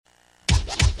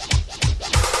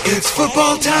It's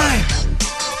football time,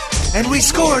 and we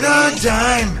scored a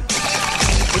dime.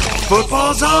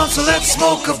 Football's on, so let's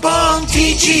smoke a bong.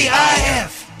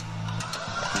 TGIF.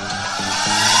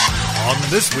 On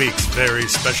this week's very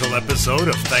special episode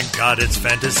of Thank God It's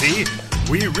Fantasy,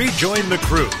 we rejoin the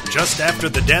crew just after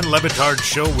the Dan Lebatard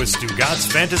show with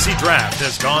Stugotz Fantasy Draft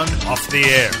has gone off the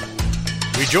air.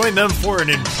 We join them for an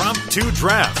impromptu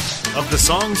draft of the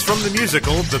songs from the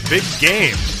musical The Big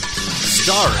Game,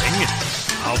 starring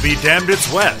I'll Be Damned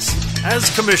It's Wes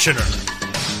as Commissioner.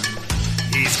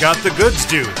 He's got the goods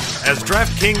dude as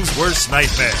DraftKings' worst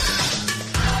nightmare.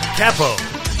 Capo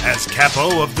as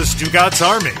Capo of the Stugotz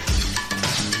Army.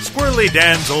 Squirrely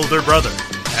Dan's older brother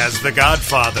as the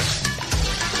Godfather.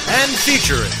 And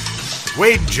featuring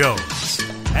Wade Jones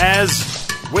as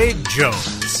Wade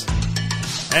Jones.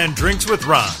 And Drinks with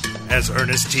Ron as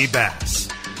Ernest T. Bass.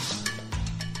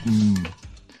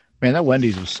 Man, that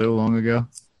Wendy's was so long ago.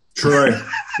 Troy,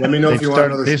 let me know if you want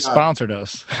another shot. They've sponsored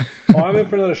us. Oh, I'm in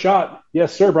for another shot.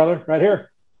 Yes, sir, brother. Right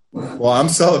here. Well, I'm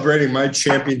celebrating my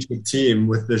championship team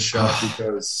with this shot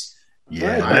because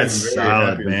that's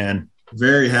solid, man.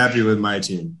 Very happy with my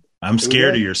team. I'm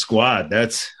scared of your squad.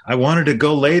 I wanted to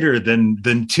go later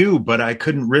than two, but I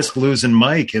couldn't risk losing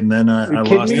Mike, and then I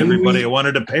lost everybody I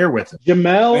wanted to pair with him.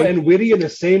 Jamel and Witty in the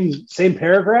same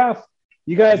paragraph.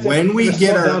 You guys, when we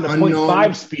get our down to unknown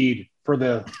 0.5 speed for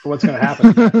what's going to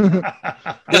happen.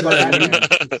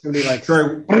 It's gonna be like,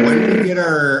 Troy, when we get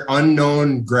our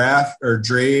unknown draft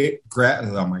grader,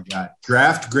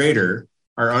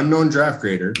 our unknown draft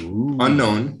grader,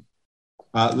 unknown.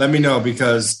 Let me know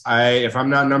because if I'm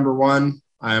not number one,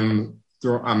 it's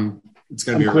going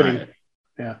to be a riot.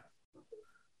 Yeah,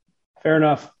 fair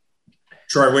enough.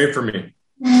 Troy, wait for me.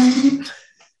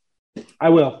 I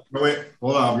will. Wait,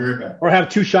 hold on. I'll be right back. Or have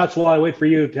two shots while I wait for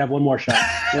you to have one more shot.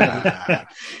 Yeah,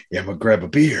 but grab a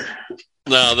beer.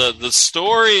 No, the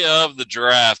story of the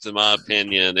draft, in my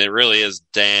opinion, it really is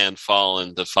Dan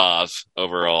falling to 5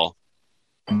 overall.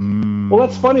 Well,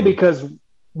 that's funny because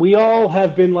we all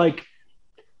have been like,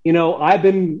 I've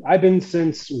been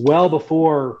since well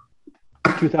before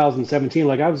 2017.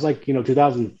 Like I was like,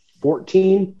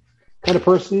 2014 kind of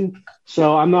person.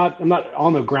 So I'm not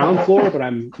on the ground floor, but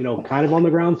I'm, kind of on the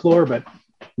ground floor, but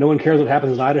no one cares what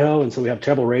happens in Idaho. And so we have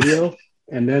Treble Radio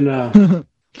and then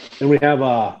we have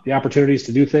the opportunities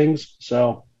to do things.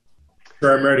 So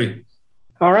Sure, I'm ready.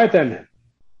 All right, then.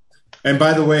 And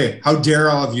by the way, how dare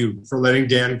all of you for letting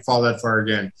Dan fall that far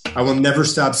again? I will never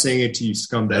stop saying it to you,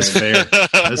 scumbag. That's fair.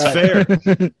 That's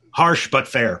fair. Harsh, but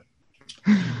fair.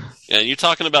 Yeah, and you're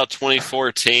talking about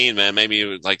 2014, man. Maybe you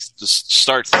would just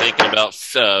start thinking about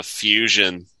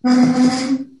Fusion.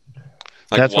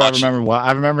 That's what I remember.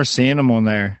 I remember seeing him on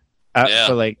there.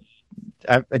 I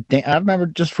remember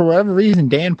just for whatever reason,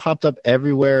 Dan popped up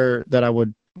everywhere that I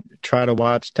would try to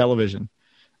watch television.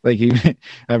 Like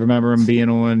I remember him being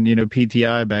on,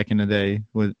 PTI back in the day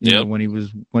with, when he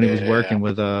was working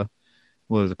with what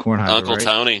was it, Kornheiser, Uncle right?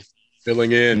 Tony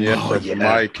filling in,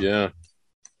 Mike, yeah.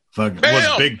 Was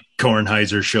a big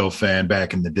Kornheiser show fan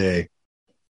back in the day.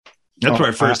 That's where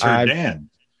I first heard Dan.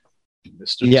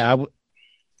 Yeah,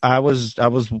 I was, I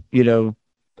put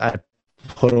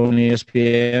on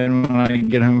ESPN when I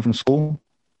get home from school,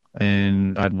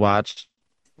 and I'd watch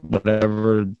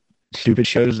whatever stupid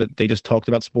shows that they just talked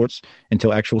about sports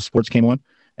until actual sports came on.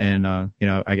 And,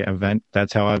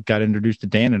 that's how I got introduced to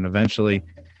Dan. And eventually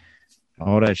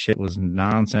all that shit was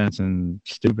nonsense and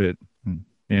stupid,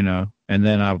 and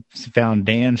then I found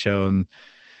Dan's show and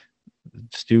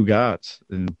Stugotz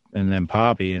and then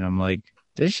Poppy. And I'm like,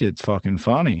 this shit's fucking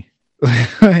funny.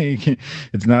 Like,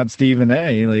 it's not Stephen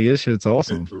A. Like, this shit's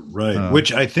awesome. Right.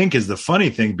 Which I think is the funny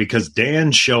thing, because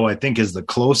Dan's show, I think, is the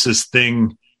closest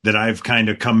thing that I've kind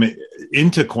of come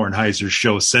into Kornheiser's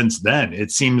show since then. It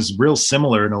seems real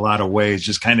similar in a lot of ways,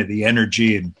 just kind of the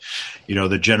energy and,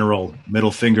 the general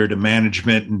middle finger to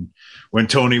management. And when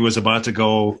Tony was about to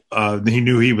go, he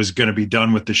knew he was going to be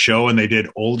done with the show, and they did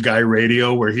Old Guy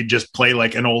Radio where he'd just play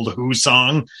like an old Who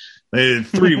song. They did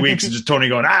 3 weeks of just Tony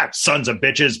going, sons of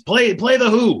bitches, play the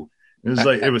Who. It was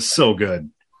like, it was so good.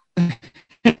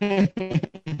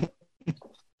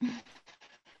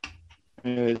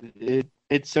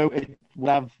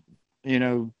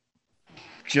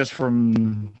 Just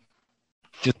from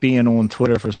being on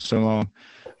Twitter for so long,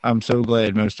 I'm so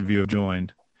glad most of you have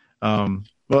joined.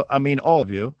 Well, I mean, all of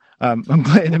you. I'm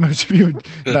glad that most of you.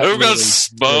 Who got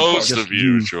most of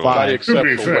you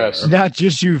joined? Not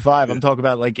just you 5. I'm talking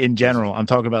about like in general. I'm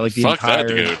talking about like the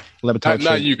entire Lebatard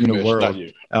not you, commish, world. not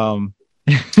you.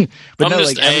 But I'm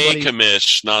just a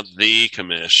commish, not the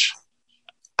commish.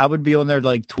 I would be on there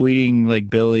like tweeting like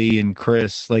Billy and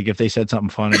Chris, like if they said something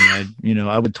funny,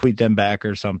 I would tweet them back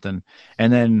or something.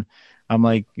 And then I'm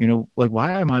like, like,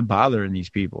 why am I bothering these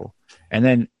people? And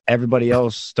then everybody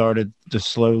else started to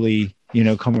slowly,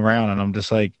 come around, and I'm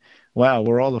just like, wow,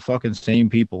 we're all the fucking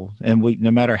same people. And no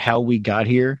matter how we got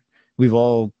here, we've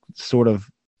all sort of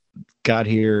got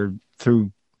here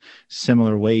through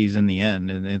similar ways in the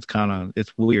end. And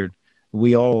it's weird.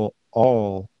 We all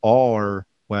are,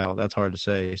 wow, that's hard to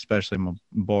say, especially in my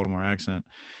Baltimore accent,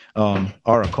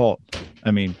 are a cult.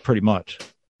 I mean, pretty much,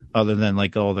 other than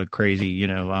like all the crazy,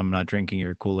 I'm not drinking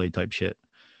your Kool-Aid type shit.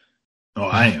 Oh,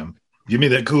 I am. Give me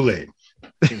that Kool-Aid.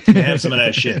 Have some of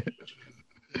that shit.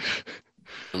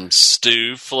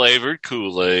 Stew flavored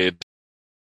Kool-Aid.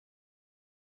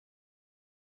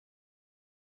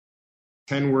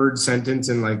 10-word sentence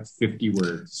in like 50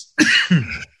 words.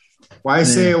 Why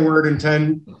say a word in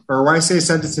 10, or why say a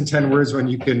sentence in 10 words when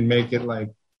you can make it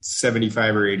like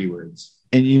 75 or 80 words?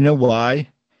 And you know why?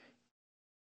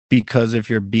 Because if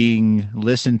you're being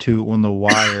listened to on the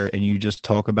wire and you just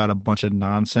talk about a bunch of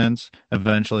nonsense,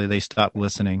 eventually they stop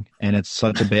listening. And it's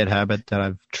such a bad habit that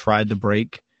I've tried to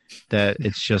break that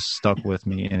it's just stuck with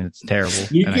me, and it's terrible.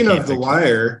 Speaking of The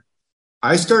Wire,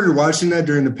 I started watching that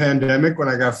during the pandemic when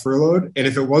I got furloughed. And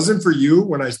if it wasn't for you,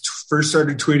 when I first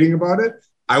started tweeting about it,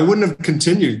 I wouldn't have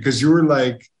continued, because you were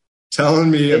like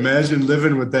telling me, imagine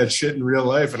living with that shit in real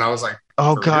life. And I was like,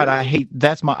 oh God, I hate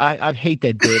I hate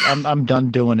that bit. I'm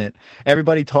done doing it.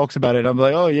 Everybody talks about it. I'm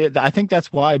like, oh yeah, I think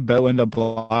that's why Bo ended up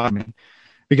blocking me,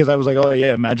 because I was like, oh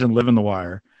yeah, imagine living The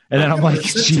Wire. And then I'm like,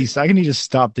 jeez, I need to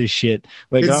stop this shit.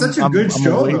 Like, it's such a good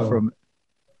show, away from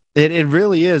it. It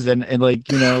really is. And like,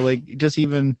 like just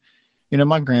even,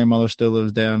 my grandmother still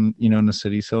lives down, in the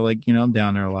city. So like, I'm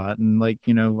down there a lot, and like,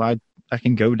 I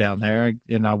can go down there,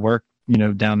 and I work,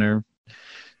 down there,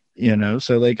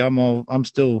 so like I'm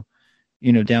still,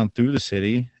 down through the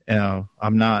city.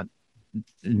 I'm not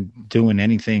doing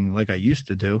anything like I used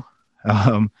to do.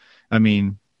 I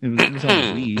mean, it was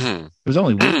only weed. It was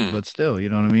only weed, but still, you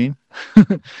know what I mean?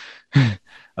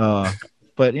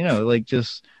 But like,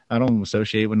 just, I don't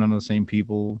associate with none of the same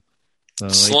people.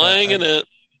 Slanging it.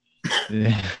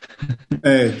 Yeah.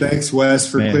 Hey, thanks, Wes,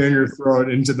 for clearing your throat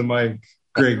into the mic.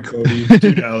 Great, Cody.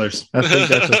 $2. I think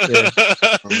that's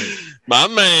okay. My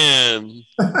man.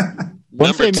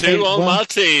 Number 2 on my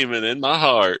team and in my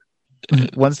heart.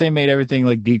 Once they made everything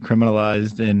like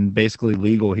decriminalized and basically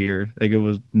legal here, like it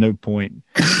was no point.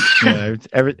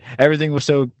 Everything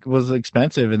was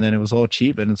expensive, and then it was all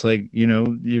cheap, and it's like,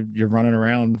 you're running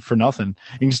around for nothing.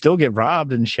 You can still get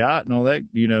robbed and shot and all that,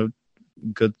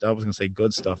 good. I was gonna say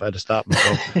good stuff. I had to stop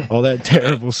myself. All that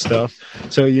terrible stuff.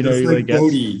 So you're like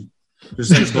Bodie.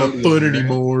 It's not fun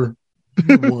anymore.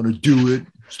 You don't want to do it.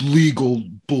 It's legal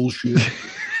bullshit.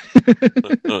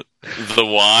 The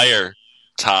Wire.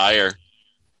 Tire.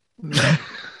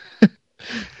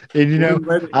 And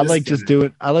I like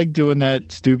doing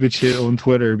that stupid shit on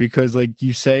Twitter, because like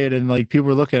you say it and like people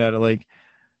are looking at it like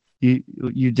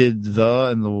you did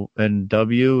the and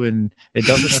W, and it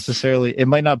doesn't necessarily, it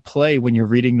might not play when you're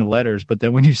reading the letters, but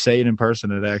then when you say it in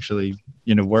person, it actually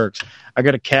works. I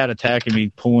got a cat attacking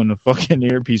me, pulling the fucking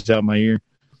earpiece out my ear.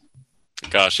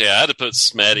 Gosh, yeah, I had to put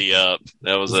Smetty up.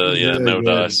 That was no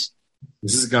dice.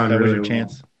 This has gone That was really your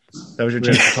chance. That was your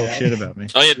chance to talk shit about me.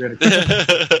 Oh, yeah.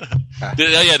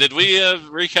 Did we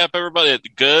recap everybody?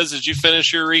 Goods, did you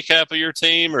finish your recap of your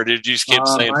team, or did you skip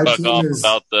saying fuck off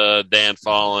about the Dan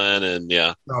Fallen? And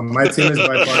yeah. No, my team is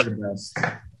by far the best.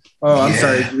 Oh, I'm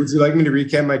sorry. Would you like me to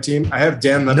recap my team? I have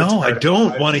Dan Lebatard. No, I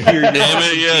don't want to hear. Damn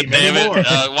it!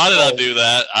 Why did I do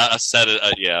that? I said it.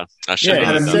 I should have. I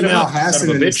had Emmanuel Hassan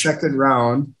in the second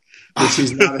round, which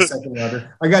he's not a second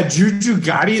rounder. I got Juju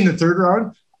Gotti in the third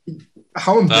round.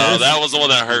 How embarrassing! That was the one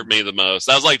that hurt me the most.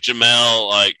 That was like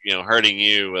Jamel, hurting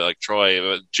you, like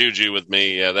Troy. Juju with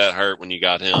me, yeah, that hurt when you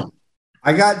got him.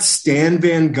 I got Stan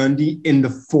Van Gundy in the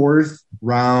fourth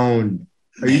round.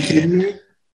 Are you kidding me?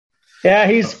 Yeah,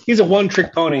 he's a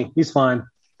one-trick pony. He's fine.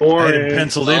 Boring. I had him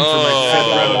penciled in for my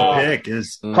fifth round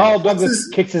pick. Carl Douglas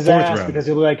kicks his ass round. Because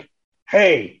he'll be like,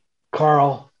 "Hey,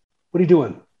 Carl, what are you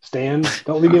doing? Stan,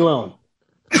 don't leave me alone."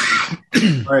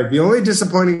 All right. The only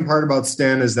disappointing part about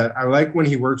Stan is that I like when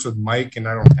he works with Mike, and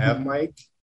I don't have Mike.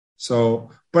 So,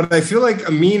 but I feel like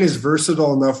Amin is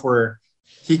versatile enough where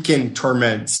he can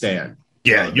torment Stan.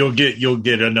 Yeah, you'll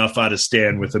get enough out of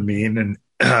Stan with Amin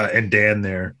and Dan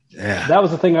there. Yeah, that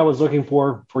was the thing I was looking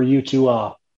for you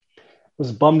to.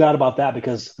 Was bummed out about that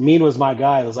because Amin was my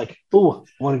guy. I was like, "Ooh,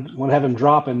 want to have him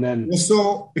drop," and then.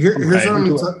 So here's what I'm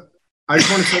going to. I just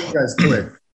want to tell you guys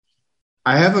quick.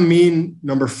 I have Amin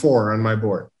number 4 on my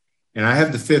board, and I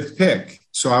have the 5th pick.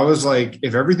 So I was like,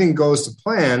 if everything goes to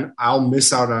plan, I'll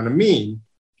miss out on Amin.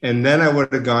 And then I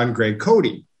would have gone Greg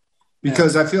Cody.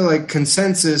 Because I feel like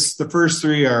consensus, the first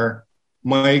three are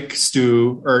Mike,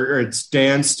 Stu, or it's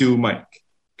Dan, Stu, Mike.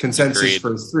 Consensus Agreed.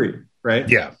 first three, right?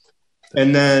 Yeah.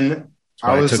 And then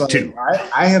I was like, two.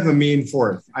 I have Amin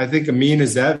fourth. I think Amin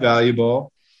is that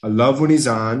valuable. I love when he's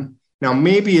on. Now,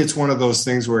 maybe it's one of those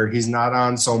things where he's not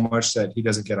on so much that he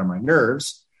doesn't get on my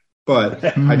nerves, but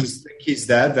I just think he's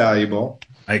that valuable.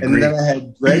 I agree. And then I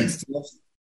had Greg.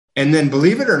 And then,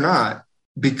 believe it or not,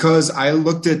 because I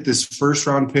looked at this first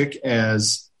round pick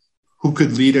as who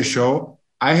could lead a show,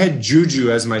 I had Juju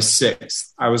as my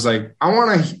sixth. I was like, I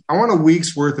want a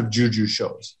week's worth of Juju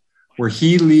shows where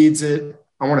he leads it.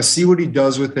 I want to see what he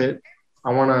does with it. I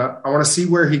want to see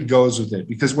where he goes with it,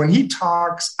 because when he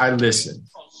talks, I listen.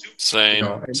 Same.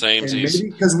 And maybe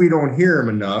because we don't hear him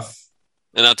enough.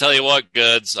 And I'll tell you what,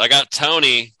 Goods, I got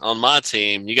Tony on my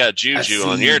team. You got Juju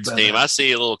on your team. I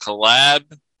see a little collab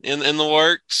in the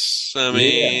works. I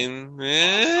mean,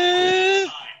 I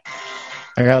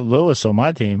got Lewis on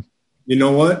my team. You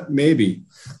know what? Maybe.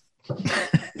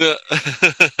 I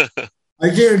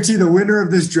guarantee the winner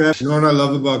of this draft. You know what I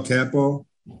love about Capo?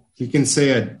 He can say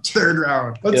a third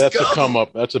round. That's a come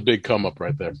up. That's a big come up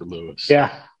right there for Lewis.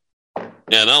 Yeah.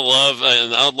 Yeah, and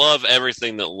I love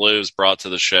everything that Lou's brought to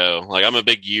the show. Like, I'm a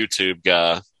big YouTube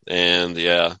guy, and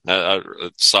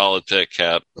solid pick,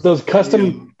 Cap. Those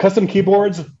custom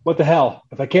keyboards. What the hell?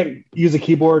 If I can't use a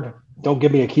keyboard, don't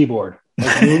give me a keyboard.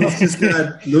 Like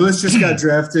Lewis just got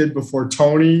drafted before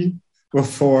Tony,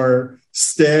 before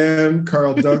Stan,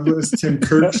 Carl Douglas, Tim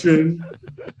Kirchin.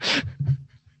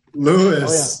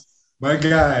 Lewis, my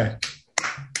guy.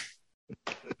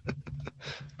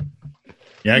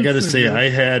 Yeah, I got to say, I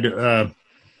had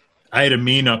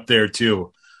Amin up there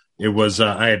too. It was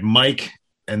I had Mike,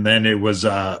 and then it was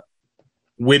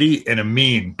Witty and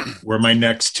Amin were my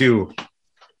next two.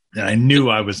 And I knew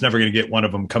I was never going to get one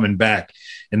of them coming back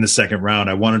in the second round.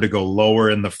 I wanted to go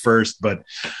lower in the first, but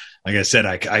like I said,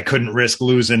 I couldn't risk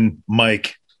losing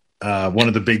Mike, one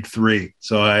of the big three,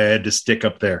 so I had to stick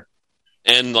up there.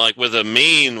 And like with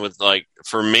Amin,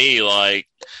 for me,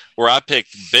 where I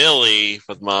picked Billy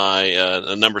with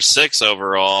my number 6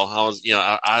 overall, I was,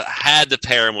 I had to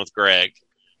pair him with Greg.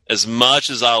 As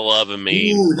much as I love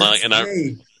Amin,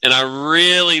 I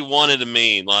really wanted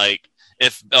Amin.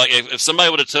 If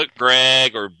somebody would have took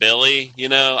Greg or Billy,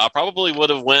 I probably would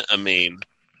have went Amin.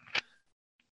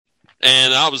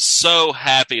 And I was so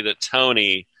happy that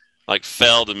Tony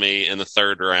fell to me in the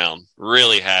third round.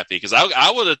 Really happy, because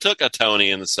I would have took a Tony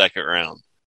in the second round.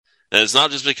 And it's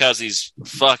not just because he's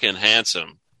fucking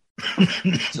handsome.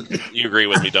 You agree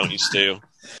with me, don't you, Stu?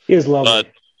 He is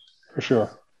lovely, for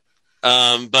sure.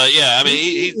 But yeah, I mean,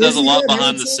 he does a lot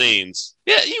behind the scenes.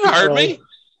 Yeah, you heard me.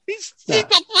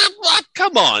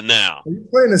 Come on now. Are you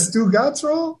playing a Stugotz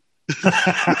role?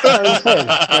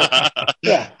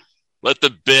 Yeah. Let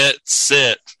the bit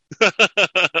sit.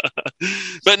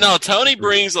 But no, Tony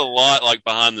brings a lot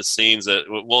behind the scenes that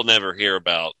we'll never hear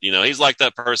about. He's like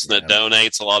that person that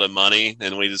donates a lot of money,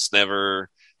 and we just never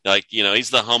he's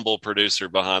the humble producer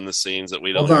behind the scenes that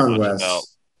we don't know much about.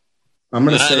 I'm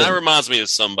going to say that reminds me of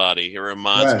somebody. It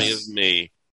reminds me of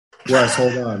me. Wes,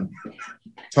 hold on.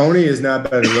 Tony is not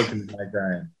better looking than Mike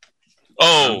Ryan.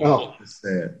 Oh,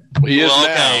 he is now.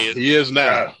 Okay. He is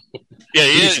now. Yeah,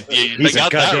 he is. They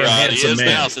got that right. He is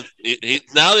now.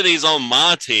 Now that he's on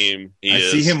my team, I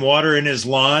see him watering his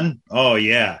lawn. Oh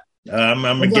yeah, I'm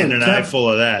getting an eye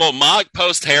full of that. Well, Mike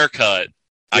post haircut.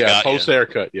 Post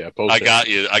haircut. Yeah, I got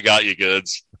you,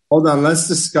 Goods. Hold on, let's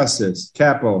discuss this.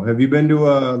 Capo, have you been to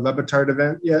a Lebatard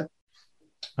event yet?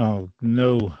 Oh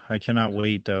no, I cannot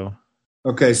wait though.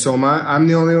 Okay, so I'm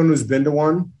the only one who's been to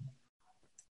one.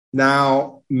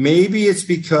 Now, maybe it's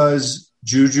because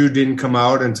Juju didn't come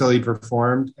out until he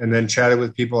performed and then chatted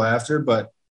with people after, but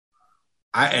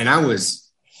I was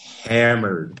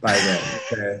hammered by that.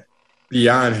 Okay?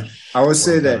 Beyond, I would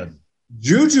say that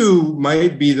Juju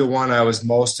might be the one I was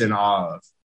most in awe of.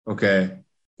 Okay,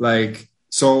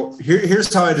 so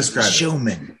here's how I describe it.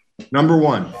 Showman. Number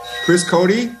 1, Chris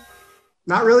Cody,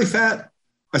 not really fat.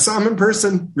 I saw him in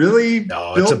person. Really?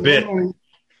 No, it's a bit.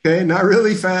 Okay, not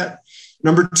really fat.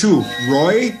 Number 2,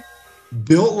 Roy,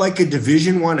 built like a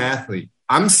Division I athlete.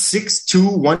 I'm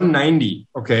 6'2", 190,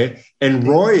 okay? And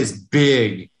Roy is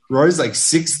big. Roy's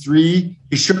 6'3".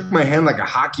 He shook my hand like a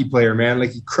hockey player, man.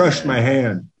 He crushed my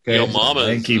hand. Okay? Yo, mama.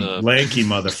 Lanky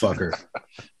motherfucker.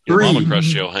 Your mama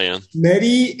crushed your hand.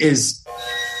 Medi is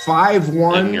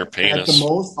 5'1", at the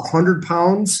most, 100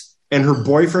 pounds. and her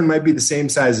boyfriend might be the same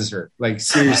size as her. Like,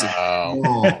 seriously.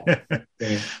 Wow.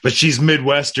 But she's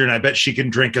Midwestern. I bet she can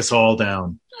drink us all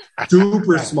down.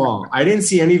 Super small. I didn't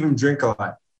see any of them drink a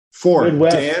lot. 4,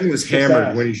 Midwest. Dan was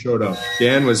hammered when he showed up.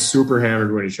 Dan was super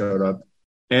hammered when he showed up.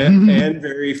 And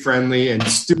very friendly. And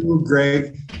Stu,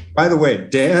 Greg. By the way,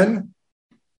 Dan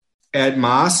at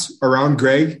Moss around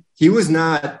Greg, he was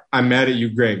not, I'm mad at you,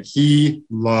 Greg. He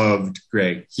loved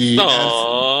Greg. He treated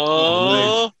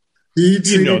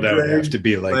that Greg would have to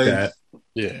be like that.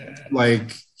 Yeah.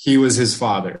 Like he was his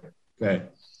father. Okay.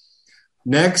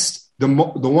 Next, the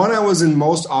one I was in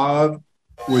most awe of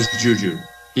was Juju.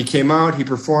 He came out, he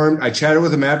performed. I chatted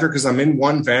with him after because I'm in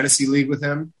one fantasy league with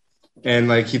him. And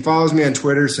like he follows me on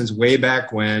Twitter since way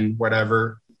back when,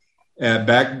 whatever,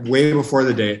 back way before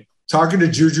the day. Talking to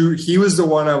Juju, he was the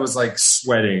one I was like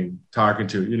sweating talking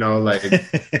to, like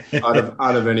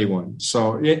out of anyone.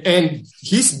 So, and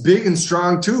he's big and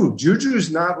strong too. Juju's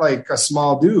not like a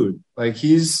small dude. Like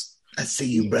I see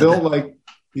you, brother.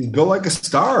 He's built like a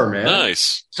star, man.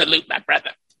 Nice. Salute my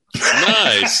brother.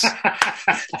 Nice.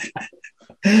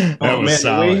 Oh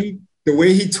man, the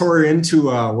way he tore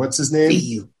into what's his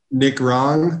name? Nick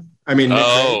Wrong. I mean,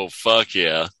 Nick fuck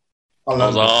yeah! I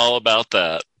was all about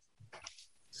that.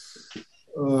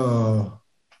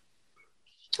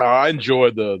 I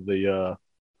enjoyed the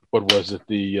what was it?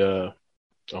 The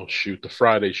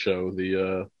Friday show,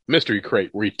 the Mystery Crate,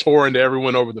 where he tore into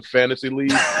everyone over the fantasy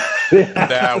league.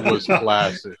 That was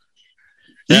classic.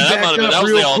 He backed up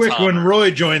real quick when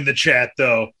Roy joined the chat,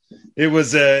 though. It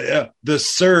was the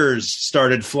sirs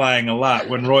started flying a lot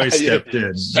when Roy stepped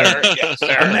in. Sir, yes,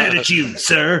 sir. I'm mad at you,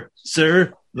 sir.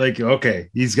 Like, okay,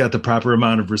 he's got the proper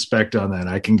amount of respect on that.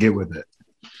 I can get with it.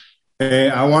 Hey,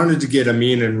 I wanted to get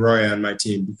Amin and Roy on my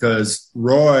team because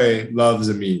Roy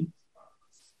loves Amin,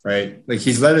 right? Like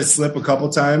he's let it slip a couple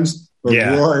times, but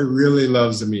Roy really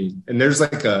loves Amin. And there's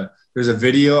a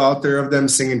video out there of them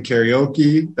singing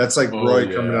karaoke. That's like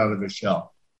Roy coming out of his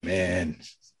shell. Man.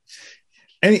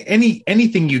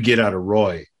 Anything you get out of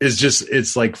Roy is just,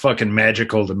 it's like fucking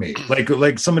magical to me.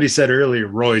 Like somebody said earlier,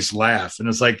 Roy's laugh. And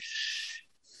it's like,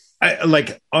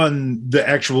 on the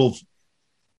actual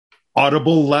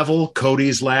audible level,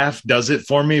 Cody's laugh does it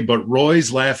for me, but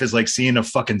Roy's laugh is like seeing a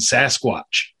fucking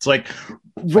Sasquatch. It's like,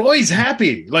 Roy's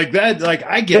happy like that. Like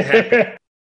I get happy.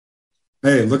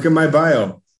 Hey, look at my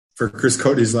bio for Chris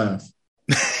Cody's laugh.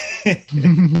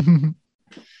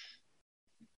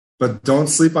 But don't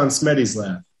sleep on Smetty's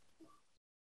laugh.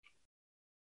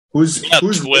 Who's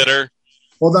Twitter?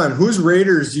 Hold on. Whose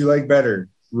Raiders do you like better,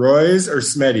 Roy's or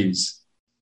Smetty's?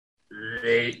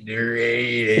 The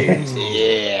Raiders.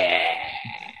 Yeah.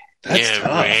 That's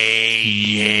tough.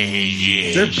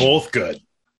 They're both good.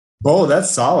 Oh, that's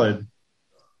solid.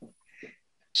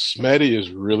 Smetty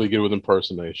is really good with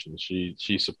impersonation.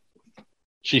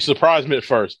 She surprised me at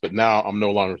first, but now I'm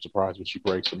no longer surprised when she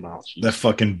breaks her mouth. That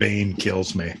fucking Bane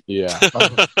kills me. Yeah.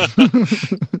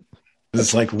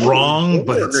 It's like wrong,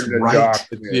 but it's right.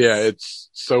 Yeah, it's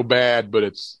so bad, but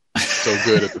it's so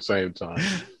good at the same time.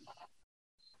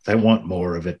 I want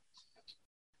more of it.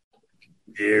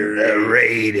 You're the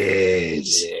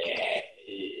Raiders.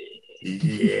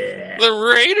 Yeah. The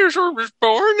Raiders were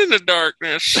born in the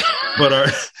darkness.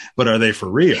 But are they for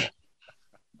real?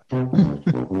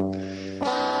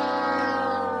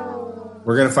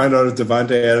 We're going to find out if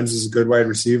Devontae Adams is a good wide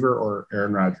receiver or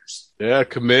Aaron Rodgers. Yeah,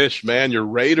 Commish, man, your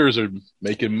Raiders are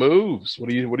making moves. What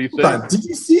do you think?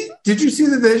 Did you see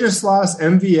that they just lost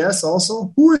MVS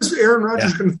also? Who is Aaron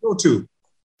Rodgers going to throw to?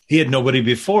 He had nobody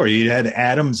before. He had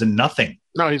Adams and nothing.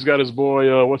 No, he's got his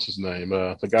boy, what's his name?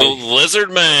 The guy. The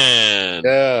Lizard Man.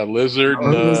 Yeah, Lizard.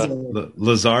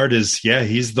 Lazard is,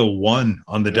 he's the one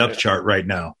on the depth chart right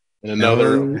now. And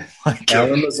another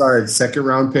Alan Lazard, second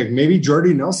round pick. Maybe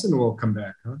Jordy Nelson will come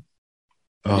back, huh?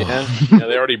 Oh. Yeah,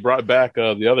 they already brought back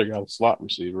the other guy, the slot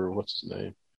receiver. What's his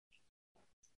name?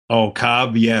 Oh,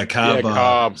 Cobb. Yeah,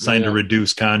 Cobb signed a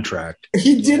reduced contract.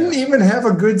 He didn't even have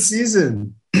a good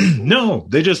season. No,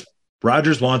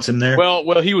 Rodgers wants him there.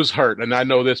 Well, he was hurt, and I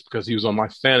know this because he was on my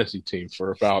fantasy team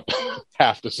for about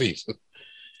half the season.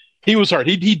 He was hurt.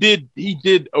 He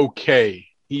did okay.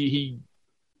 He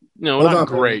not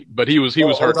great, but he was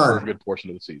hurt for a good portion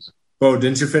of the season. Bo,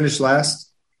 didn't you finish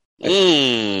last?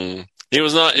 He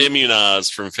was not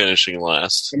immunized from finishing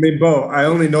last. I mean, Bo, I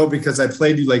only know because I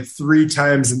played you like 3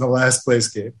 times in the last place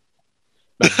game.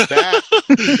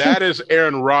 That is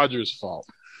Aaron Rodgers' fault.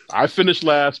 I finished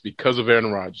last because of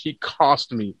Aaron Rodgers. He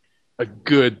cost me a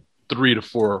good 3 to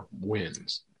 4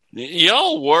 wins.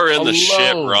 Y'all were in the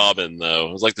shit Robin, though.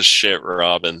 It was like the shit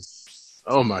Robin.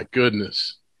 Oh, my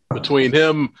goodness. Between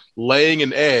him laying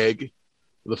an egg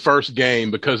the first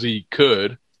game because he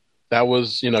could. That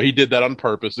was, he did that on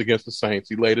purpose against the Saints.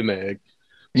 He laid an egg.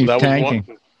 So He's that tanking. was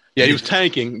one. Yeah, he was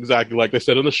tanking, exactly like they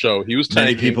said on the show. He was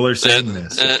tanking. Many people are saying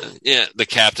this. Yeah, the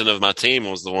captain of my team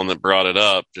was the one that brought it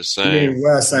up. Just I saying. mean,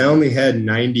 Wes, I only had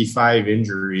 95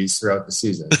 injuries throughout the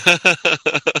season.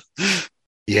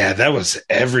 Yeah, that was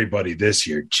everybody this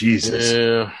year. Jesus.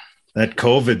 Yeah. That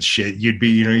COVID shit,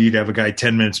 you'd have a guy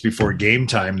 10 minutes before game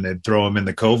time and they'd throw him in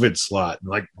the COVID slot.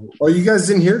 Like, Oh, you guys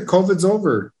didn't hear? COVID's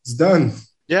over. It's done.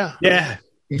 Yeah. yeah.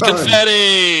 Done.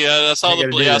 Confetti! I saw They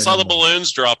gotta do I that saw the anymore.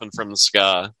 balloons dropping from the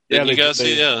sky. Didn't you guys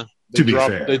see? Yeah. To be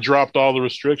fair. They dropped all the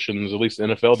restrictions, at least the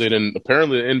NFL did, and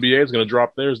apparently the NBA is going to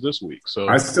drop theirs this week. So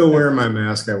I still wear my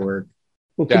mask at work.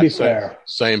 Well, to be fair,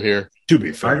 same here. To be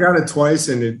I fair. got it twice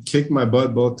and it kicked my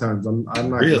butt both times. I'm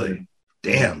not Really?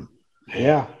 Damn.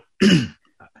 yeah.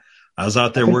 I was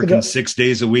out there I think working that- 6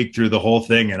 days a week through the whole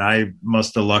thing, and I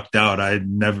must have lucked out. I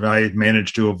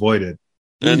managed to avoid it.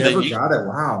 You And never then got it.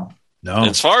 Wow. No.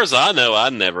 As far as I know, I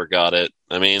never got it.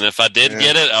 I mean, if I did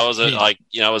get it, I was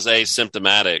I was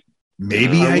asymptomatic.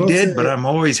 Maybe I I will did, say- but I'm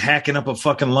always hacking up a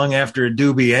fucking lung after a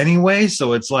doobie anyway.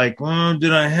 So it's like, well,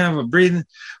 did I have a breathing?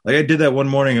 Like I did that one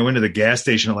morning. I went to the gas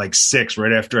station at like 6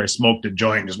 right after I smoked a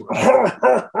joint. Just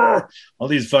all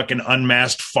these fucking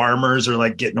unmasked farmers are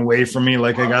like getting away from me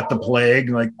like I got the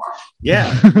plague. Like,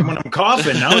 yeah, when I'm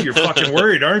coughing now, you're fucking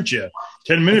worried, aren't you?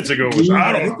 10 minutes ago it was,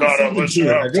 I don't gotta listen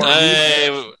up. Hey,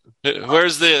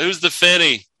 who's the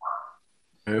Fetty?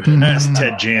 That's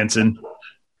Ted Jansen.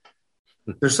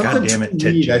 There's something God damn it, to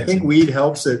Ted weed. I Jansen. think weed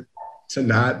helps it to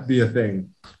not be a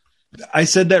thing. I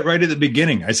said that right at the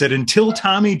beginning. I said, until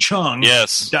Tommy Chung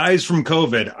Yes. dies from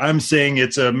COVID, I'm saying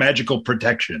it's a magical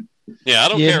protection. Yeah, I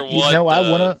don't care what. I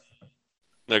wanna.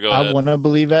 No, go ahead. I want to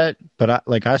believe that, but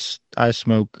I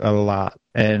smoke a lot,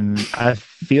 and I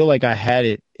feel like I had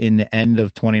it in the end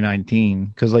of 2019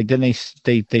 because like then they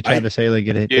tried to say like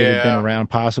it had been around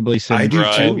possibly since I do too.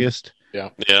 August. Yeah.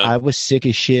 I was sick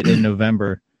as shit in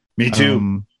November. Me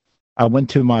too. I went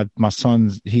to my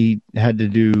son's. He had to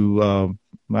do.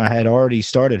 I had already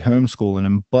started homeschooling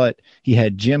him, but he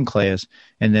had gym class,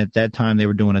 and at that time they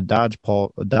were doing a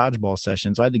dodgeball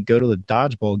session. So I had to go to the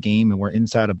dodgeball game, and we're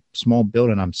inside a small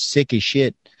building. I'm sick as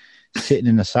shit, sitting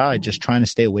in the side, just trying to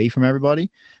stay away from everybody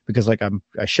because like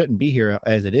I shouldn't be here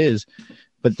as it is.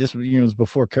 But this was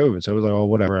before COVID, so I was like, oh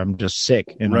whatever, I'm just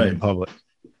sick and I'm in public.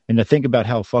 And to think about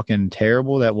how fucking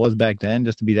terrible that was back then,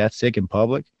 just to be that sick in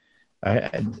public. I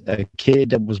had a kid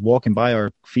that was walking by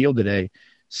our field today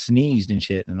sneezed and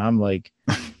shit, and I'm like,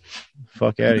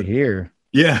 fuck out of here.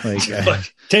 Yeah.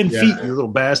 Like 10 feet, you little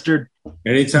bastard.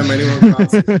 Anytime anyone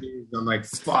crosses me, I'm like,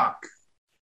 fuck.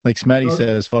 Like Smetty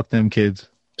says, fuck them kids.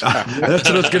 That's what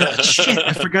I was gonna. Shit,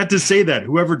 I forgot to say that.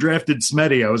 Whoever drafted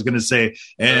Smetty, I was gonna say,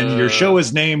 and your show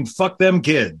is named "Fuck Them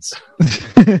Kids."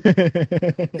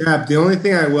 Yeah, the only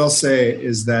thing I will say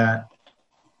is that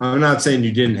I'm not saying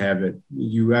you didn't have it.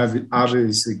 You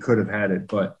obviously could have had it,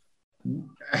 but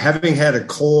having had a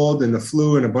cold and the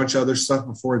flu and a bunch of other stuff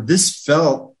before, this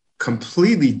felt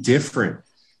completely different.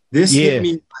 This hit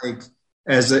me like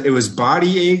it was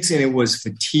body aches and it was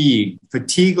fatigue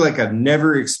like I've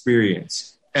never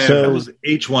experienced. And So that was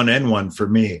H1N1 for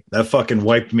me. That fucking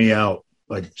wiped me out.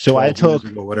 Like So I 12 took-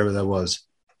 years ago, whatever that was.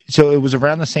 So it was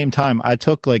around the same time. I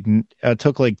took like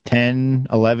 10,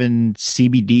 11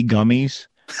 CBD gummies,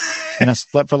 and I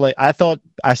slept for like I thought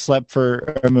I slept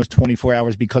for almost 24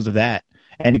 hours because of that,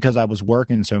 and because I was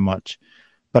working so much.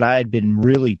 But I had been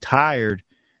really tired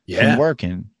from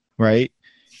working, right?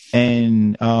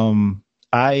 And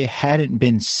I hadn't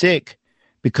been sick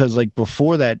because like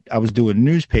before that I was doing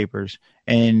newspapers,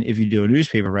 and if you do a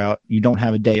newspaper route, you don't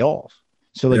have a day off.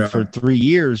 So like for 3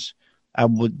 years, I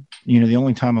would, the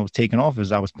only time I was taking off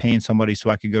is I was paying somebody so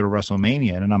I could go to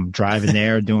WrestleMania, and I'm driving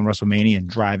there doing WrestleMania and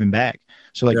driving back.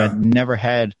 So like I never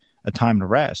had a time to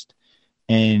rest.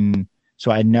 And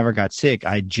so I never got sick.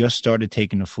 I just started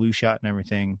taking the flu shot and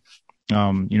everything.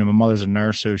 My mother's a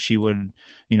nurse, so she would,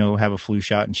 have a flu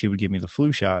shot and she would give me the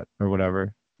flu shot or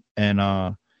whatever. And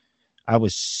I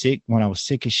was sick when I was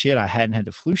sick as shit. I hadn't had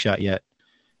the flu shot yet.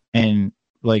 And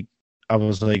like, I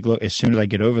was like, look, as soon as I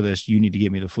get over this, you need to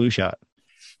give me the flu shot.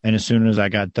 And as soon as I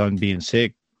got done being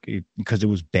sick, because it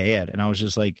was bad, and I was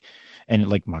just like, and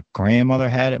like my grandmother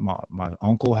had it, my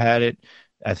uncle had it.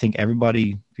 I think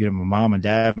everybody, my mom and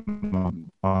dad,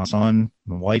 my son,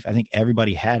 my wife, I think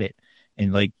everybody had it.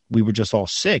 And like, we were just all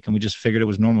sick, and we just figured it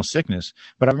was normal sickness.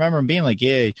 But I remember him being like,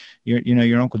 yeah,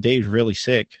 your Uncle Dave's really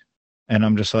sick. And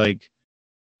I'm just like,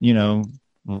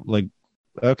 like,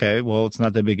 okay, well, it's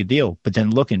not that big a deal. But then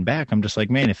looking back, I'm just like,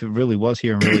 man, if it really was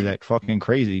here and really that fucking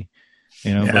crazy,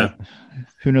 But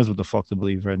who knows what the fuck to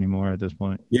believe anymore at this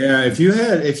point. Yeah, if you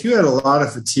had a lot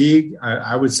of fatigue,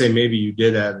 I would say maybe you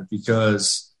did have it,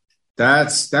 because that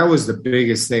was the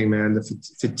biggest thing, man. The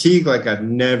fatigue like I've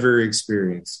never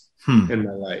experienced in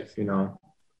my life.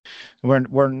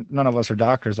 We're none of us are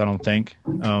doctors, I don't think.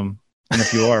 And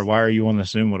if you are, why are you on the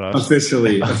Zoom with us?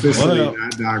 Officially,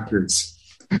 not doctors.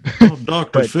 Oh,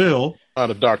 Dr. Phil. Not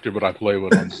a doctor, but I play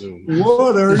with on Zoom.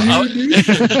 What are you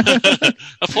doing? I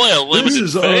play a limited. This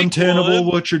is fake untenable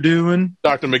one. what you're doing.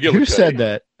 Dr. McGillicuddy.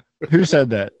 Who said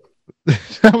that?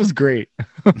 That was great.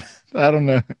 I don't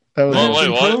know. That was Oh, wait,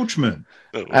 what? Encroachment.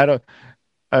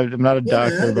 I'm not a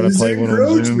doctor, but I it's play one on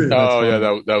Zoom. encroachment. Oh, yeah,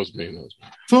 that was me.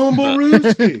 Fumble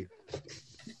Rooski.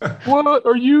 What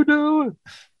are you doing?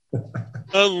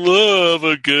 I love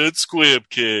a good squib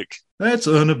kick. That's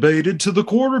unabated to the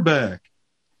quarterback.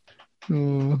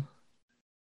 Oh.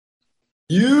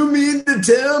 You mean to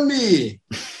tell me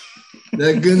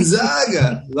that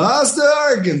Gonzaga lost to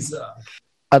Arkansas?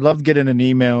 I'd love getting an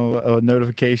email, a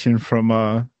notification from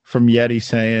Yeti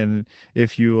saying,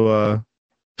 if you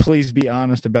please be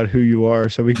honest about who you are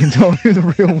so we can tell who the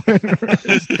real winner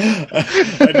is.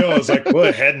 I know. I was like, well,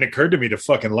 it hadn't occurred to me to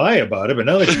fucking lie about it, but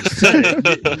now that you said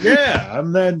it, yeah,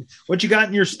 I'm then. What you got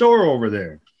in your store over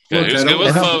there? Yeah, Look, who's I good don't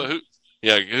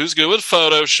with who's good with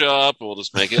Photoshop? We'll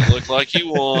just make it look like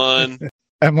you won.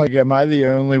 I'm like, am I the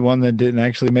only one that didn't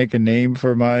actually make a name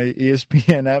for my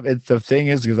ESPN app? The thing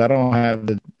is, because I don't have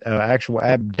the actual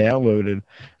app downloaded.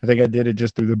 I think I did it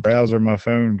just through the browser on my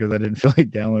phone because I didn't feel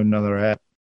like downloading another app.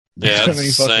 Yeah, So it's many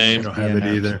the fucking same. I don't have it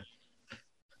apps. either.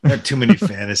 I have too many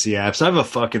fantasy apps. I have a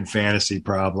fucking fantasy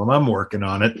problem. I'm working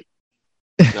on it.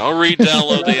 I'll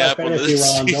re-download the app when Fantasy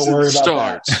this round, don't season worry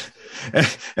about starts.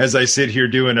 As I sit here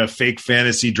doing a fake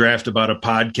fantasy draft about a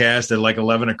podcast at like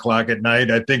 11 o'clock at night,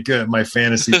 I think my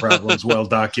fantasy problem is well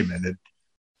documented.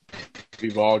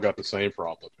 We've all got the same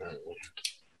problem, apparently.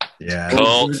 Yeah.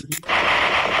 Cult.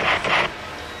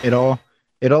 It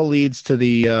all leads to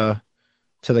the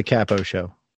Capo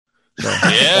show. So,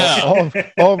 Yeah.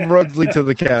 all roads lead to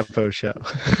the Capo show.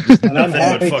 And I'm Nothing but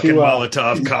happy fucking to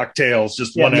Molotov cocktails,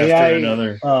 just one may after I,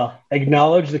 another.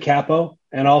 acknowledge the capo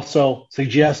and also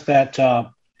suggest that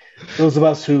those of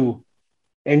us who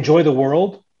enjoy the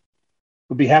world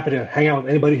would be happy to hang out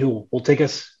with anybody who will take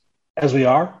us as we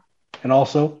are. And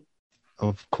also,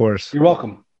 Of course. you're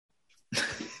welcome.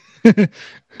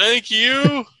 Thank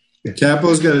you.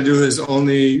 Capo's got to do his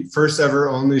first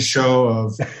ever show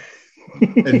of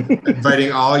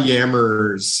inviting all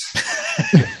yammerers.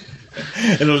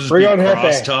 And it'll just Bring be on Hefe.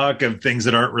 crosstalk of things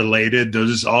that aren't related. They'll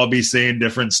just all be saying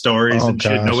different stories and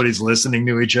shit. gosh. Nobody's listening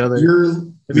to each other. You're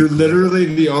literally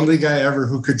the only guy ever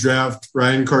who could draft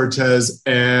Ryan Cortez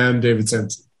and David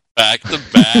Simpson. Back to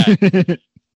back.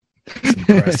 It's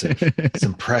impressive. It's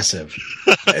impressive.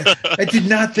 I did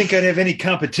not think I'd have any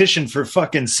competition for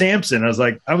fucking Samson. I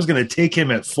was going to take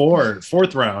him at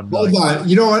fourth round. Hold on.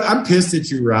 You know what? I'm pissed at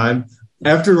you, Ron.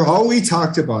 After all we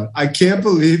talked about, I can't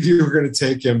believe you were going to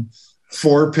take him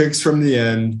 4 picks from the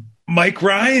end. Mike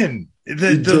Ryan,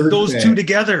 those dirtbag. two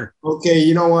together. Okay,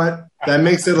 you know what? That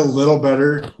makes it a little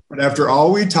better. But after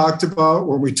all we talked about,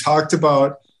 when we talked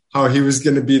about how he was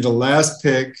going to be the last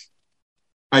pick,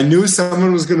 I knew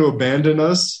someone was going to abandon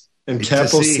us, and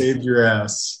Capo saved your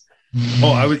ass.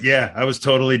 Oh, I was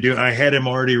totally doing. I had him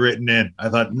already written in. I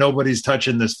thought nobody's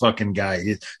touching this fucking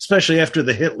guy, especially after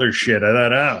the Hitler shit. I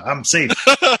thought, I'm safe.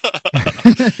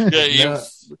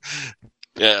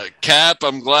 Yeah, Cap,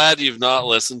 I'm glad you've not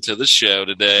listened to the show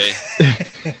today.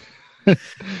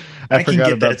 I can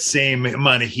get that same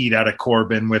amount of heat out of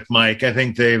Corbin with Mike. I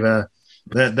think they've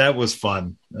that was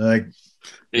fun. You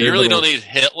really don't need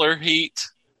Hitler heat.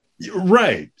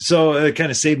 Right. So it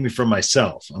kind of saved me from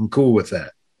myself. I'm cool with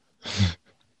that.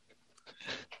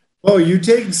 Oh, you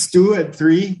take Stu at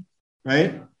 3,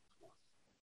 right?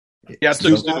 Yeah, I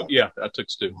took Stu. Yeah, I took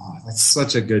Stu. Oh, that's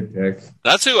such a good pick.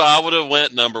 That's who I would have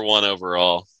went number 1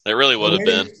 overall. It really would have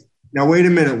been. Now, wait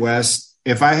a minute, Wes.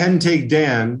 If I hadn't taken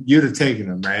Dan, you'd have taken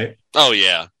him, right? Oh,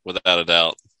 yeah, without a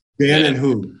doubt. Dan and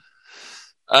who?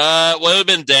 Well, it would have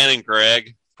been Dan and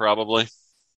Greg, probably.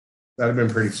 That would have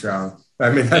been pretty strong.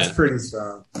 I mean, that's pretty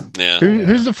strong. Yeah.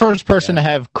 Who's the first person to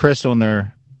have Chris on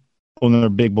their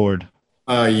big board?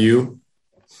 You.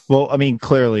 Well, I mean,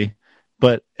 clearly,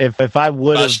 but if I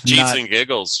would have cheats and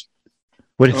giggles.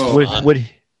 would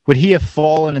he have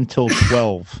fallen until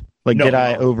 12? Like, No. did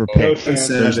I overpick?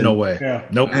 There's no way. Yeah.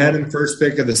 Nope. I had him first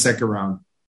pick of the second round.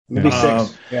 Maybe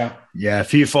 6. Yeah. Yeah, if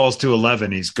he falls to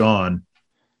 11, he's gone.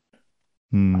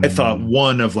 I thought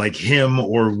one of like him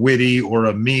or Whitty or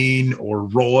Amin or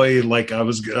Roy, like I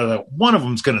was one of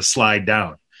them's going to slide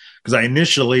down because I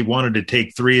initially wanted to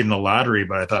take 3 in the lottery,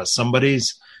 but I thought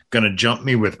somebody's going to jump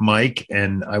me with Mike,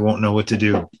 and I won't know what to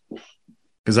do.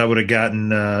 Because I would have gotten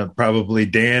probably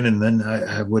Dan, and then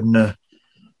I wouldn't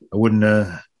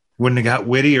have got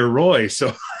Whitty or Roy.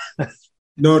 So,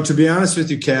 no, to be honest with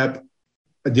you, Cap,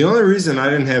 the only reason I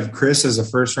didn't have Chris as a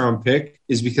first round pick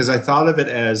is because I thought of it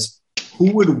as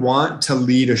who would want to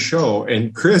lead a show,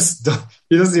 and Chris,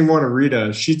 he doesn't even want to read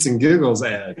a Sheets and Giggles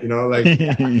ad. You know, like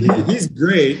he's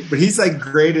great, but he's like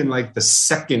great in like the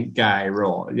second guy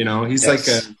role. You know, he's like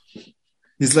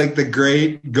the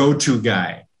great go-to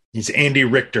guy. He's Andy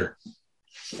Richter.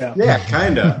 Yeah,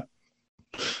 kind of.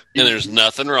 And there's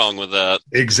nothing wrong with that.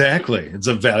 Exactly. It's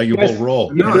a valuable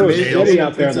role. You know, Eddie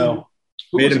out there, though.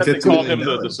 Who was that they called him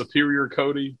the superior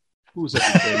Cody? Who was that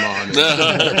that came on?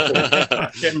 I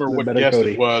can't remember what guest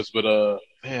it was, but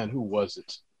man, who was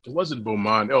it? It wasn't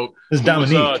Beaumont. Oh, it was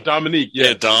Dominique. Dominique.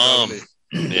 Yeah, Dom. Dominique.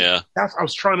 Yeah. I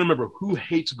was trying to remember who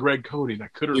hates Greg Cody, and I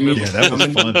couldn't remember. Yeah, that was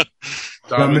fun.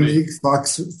 Dominique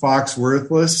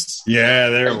Foxworthless. Yeah,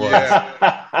 there it was.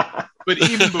 Yeah. But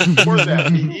even before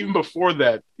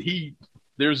that,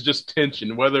 there's just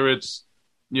tension, whether it's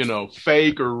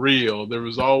fake or real. There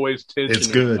was always tension. It's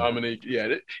good. Dominique,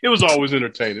 yeah, it was always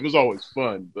entertaining. It was always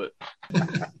fun. But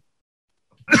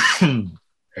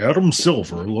Adam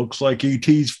Silver looks like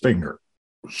E.T.'s finger.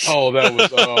 Oh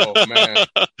man,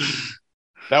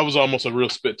 that was almost a real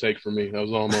spit take for me. That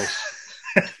was almost.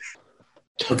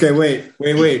 Okay, wait.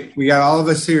 We got all of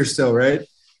us here still, right?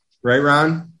 Right,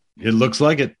 Ron? It looks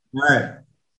like it. All right.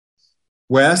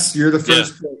 Wes, you're the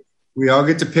first pick. We all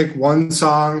get to pick one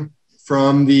song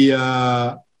from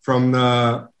the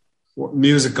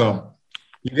musical.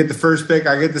 You get the first pick.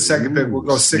 I get the second pick. We'll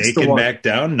go 6-1. Back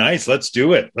down. Nice. Let's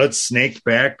do it. Let's snake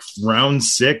back round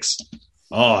 6.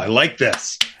 Oh, I like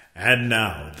this. And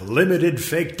now, the limited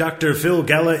fake Dr. Phil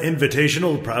Gala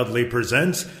Invitational proudly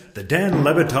presents the Dan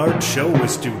Lebatard Show with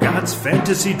Stugotz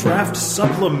Fantasy Draft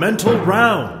Supplemental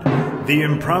Round, the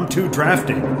impromptu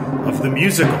drafting of the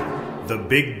musical, The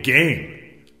Big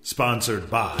Game, sponsored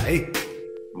by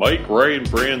Mike Ryan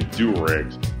brand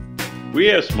do-rags.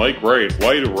 We asked Mike Ryan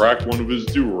why to rock one of his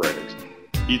do-rags.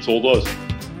 He told us,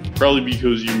 probably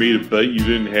because you made a bet you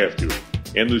didn't have to,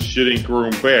 and this shit ain't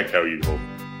growing back how you'd hope.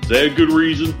 Is that a good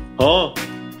reason? Huh?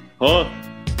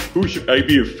 Who should I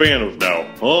be a fan of now?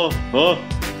 Huh?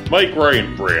 Mike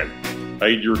Ryan brand.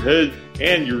 Hide your head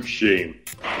and your shame.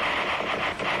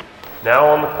 Now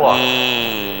on the clock.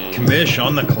 Commish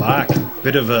on the clock.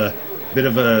 Bit of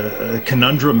a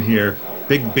conundrum here.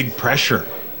 Big pressure.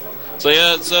 So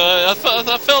yeah, I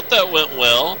felt that went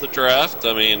well. The draft.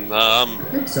 I mean, I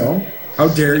think so. How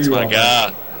dare you? My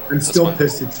God. I'm still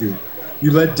pissed at you.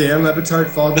 You let Dan Lebatard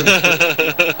fall to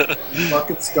the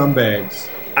fucking scumbags.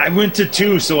 I went to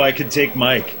 2 so I could take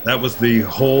Mike. That was the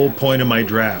whole point of my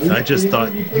draft. I just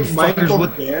thought you fuckers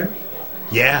would. Dan?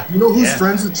 Yeah. You know who's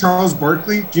friends with Charles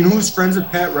Barkley? Do you know who's friends with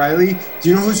Pat Riley? Do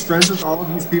you know who's friends with all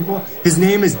of these people? His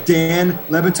name is Dan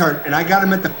Lebatard, and I got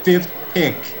him at the 5th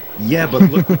pick. Yeah,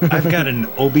 but look, I've got an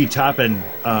Obi Toppin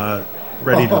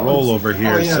ready to roll over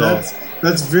here. So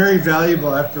that's very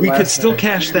valuable. After we could still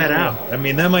cash that out. I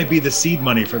mean, that might be the seed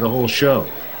money for the whole show.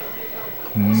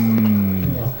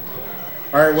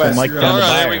 All right, Wes. All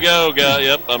right, here we go.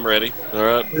 Yep, I'm ready. All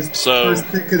right. First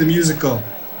pick of the musical.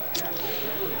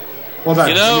 Hold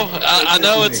on. I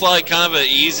know it's like kind of an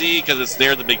easy because it's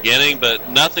near the beginning,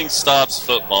 but nothing stops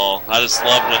football. I just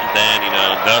love when Dan,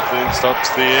 nothing stops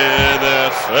the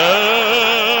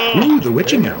NFL. Ooh, the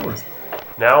witching hour.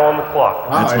 Now on the clock.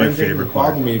 Wow, that's my favorite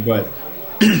part. Me, but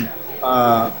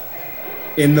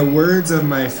in the words of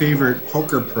my favorite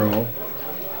poker pro,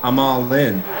 I'm all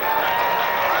in.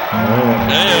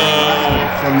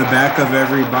 From the back of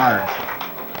every bar,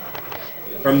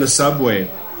 from the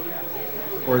subway,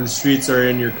 or the streets are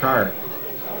in your car.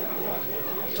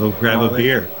 So grab a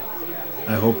beer.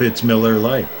 I hope it's Miller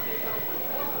Lite.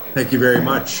 Thank you very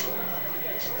much.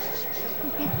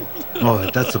 Oh,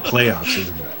 that's the playoffs,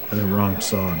 isn't it? The wrong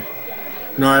song.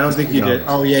 No, I don't think you did.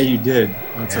 Oh, yeah, you did.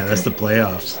 That's the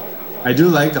playoffs. I do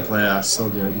like the playoffs. So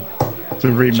good. It's a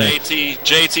remix.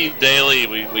 JT Daly,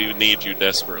 we need you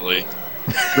desperately.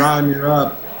 Ron, you're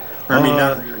up.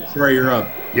 Troy, you're up.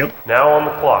 Yep. Now on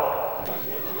the clock.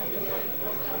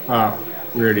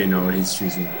 We already know what he's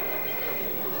choosing.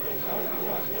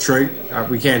 Troy,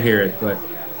 we can't hear it, but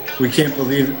we can't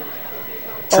believe it.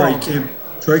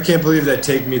 Troy can't believe that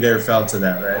 "Take Me There" fell to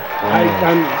that, right?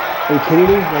 Are you kidding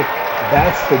me? Like,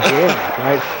 that's the jam,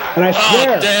 right? And I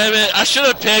swear. Oh, damn it. I should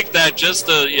have picked that just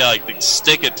to, to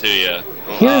stick it to you.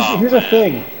 Here's the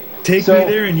thing. Take me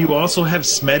there, and you also have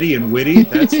Smetty and Witty.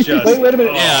 That's just wait a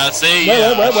minute. Yeah, see,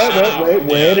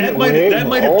 Wait a minute. That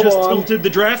might have just tilted the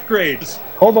draft grades.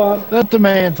 Hold on. Let the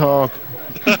man talk.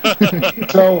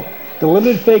 So the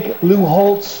limited fake Lou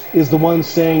Holtz is the one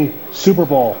saying Super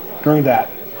Bowl during that.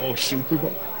 Oh, Super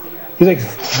Bowl. He's like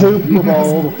Super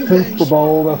Bowl, Super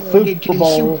Bowl, the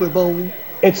Super Bowl.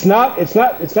 It's not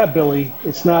Billy.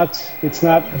 It's not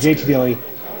JT Billy.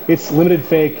 It's limited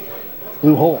fake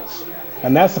Lou Holtz.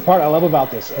 And that's the part I love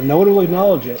about this. And no one will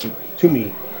acknowledge it to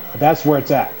me. But that's where it's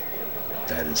at.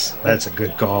 That's a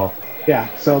good call. Yeah.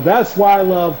 So that's why I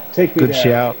love Take Me Good There.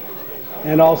 shout.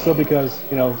 And also because,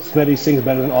 Smitty sings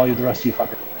better than all you the rest of you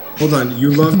fuckers. Hold on, you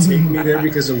love Take Me There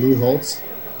because of Lou Holtz?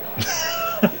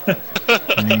 I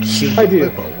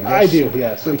do,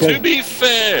 yes. To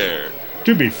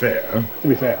be fair.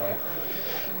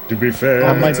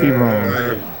 I might be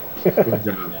wrong. Good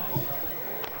job.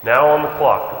 Now on the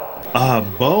clock.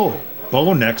 Bo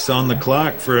next on the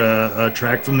clock for a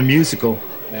track from the musical.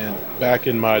 And back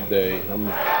in my day, I'm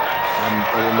the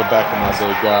back in my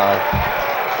day guy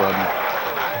from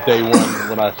day one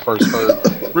when I first heard.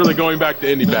 Really going back to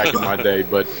indie back in my day,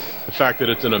 but the fact that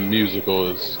it's in a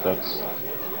musical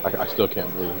I still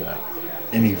can't believe that.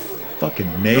 And he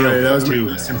fucking nailed Right, that was it too.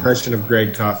 my best impression of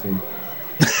Greg coughing.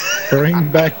 Bring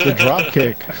back the drop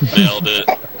kick. Nailed it.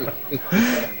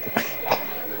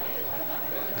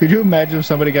 Could you imagine if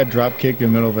somebody got drop kicked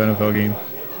in the middle of an NFL game?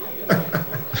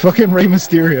 Fucking Rey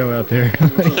Mysterio out there.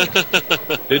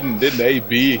 Didn't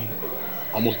AB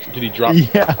almost did he drop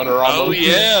Yeah. Hunter almost? Oh,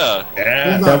 yeah.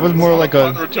 Yeah, That was more like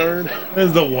Punt a return.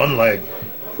 that's the one leg.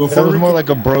 that was more like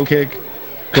a bro kick,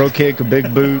 a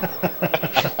big boot.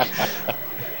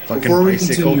 Fucking Before we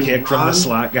bicycle continue, kick from the Ron?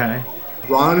 slot guy.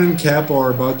 Ron and Capo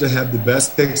are about to have the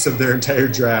best picks of their entire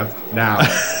draft now.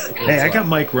 Hey, I got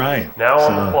Mike Ryan. Now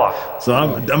on the clock. So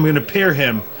I'm going to pair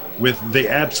him with the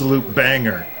absolute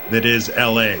banger that is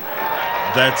L.A.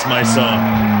 That's my song.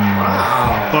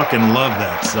 Wow. Fucking love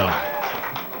that song.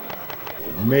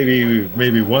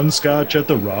 Maybe one scotch at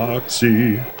the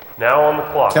Roxy. Now on the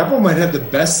clock. Capo might have the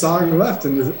best song left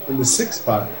in the sixth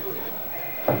spot.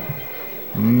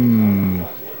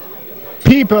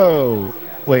 Peepo.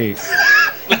 Wait.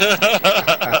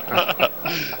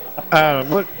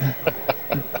 What?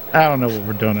 I don't know what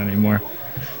we're doing anymore.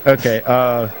 Okay.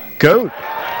 Goat.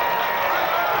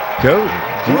 Oh,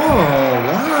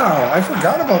 wow. I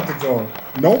forgot about the goal.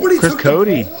 Nobody Chris took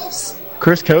Cody. the balls?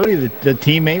 Chris Cody, the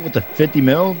teammate with the 50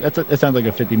 mil. That sounds like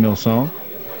a 50 mil song.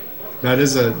 That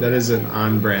is an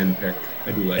on-brand pick.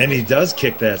 I do like And it. he does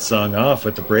kick that song off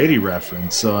with the Brady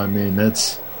reference. So, I mean,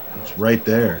 it's right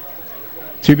there.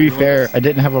 To be fair, I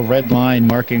didn't have a red line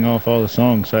marking off all the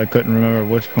songs, so I couldn't remember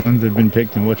which ones had been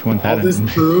picked and which ones All hadn't.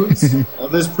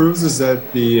 this proves is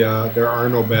that there are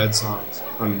no bad songs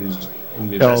on these.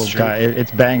 Oh god,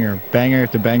 it's banger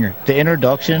after banger. The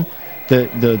introduction,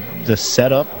 the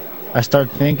setup. I start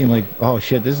thinking like, oh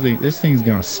shit, this thing's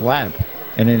gonna slap,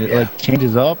 and then it like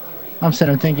changes up. I'm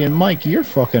sitting there thinking, Mike, you're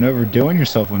fucking overdoing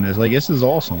yourself on this. Like, this is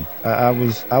awesome. I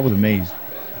was amazed.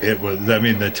 It was, I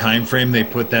mean, the time frame they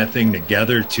put that thing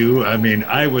together too. I mean,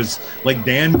 I was like,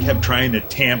 Dan kept trying to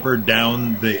tamper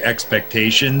down the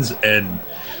expectations, and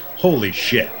holy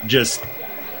shit, just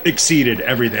exceeded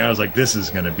everything. I was like, this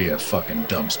is going to be a fucking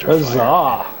dumpster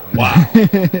fire. Wow.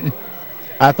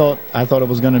 I thought it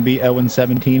was going to be Owen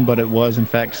 17, but it was in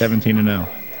fact 17-0.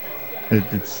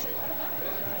 It's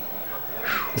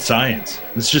science.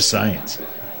 It's just science.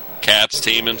 Caps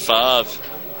team in 5.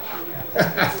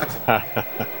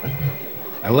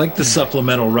 I like the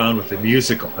supplemental round with the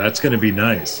musical. That's going to be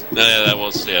nice. Yeah, that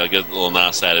was a good little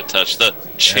nice added touch. The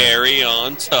cherry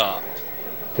on top.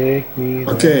 Take me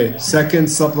there. Okay, second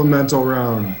supplemental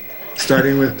round,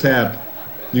 starting with Cap.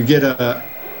 You get a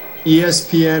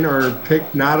ESPN or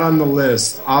pick not on the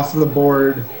list, off the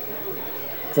board,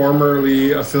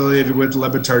 formerly affiliated with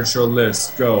Lebatard Show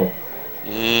list. Go.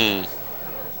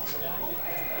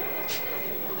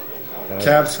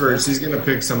 Cap's first. He's going to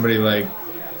pick somebody like,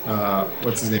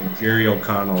 what's his name? Jerry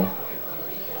O'Connell.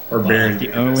 Or Baron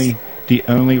Davis. The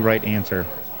only right answer.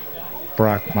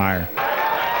 Brock Meyer.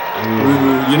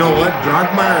 Ooh, you know what?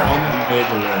 Brockmeyer only made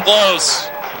the list. Close.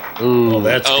 Ooh,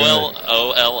 that's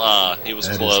OLI. He was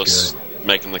That is close,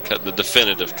 making the cut, the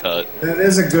definitive cut. That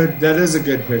is a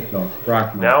good pick though.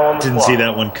 Brockmeyer. Now on the Didn't clock. see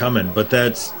that one coming, but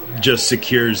that just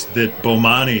secures that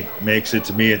Bomani makes it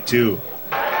to me at 2.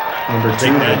 Number two.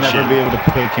 Take I'll that never shit. be able to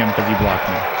pick him because he blocked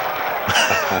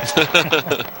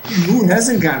me. Who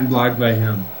hasn't gotten blocked by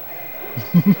him?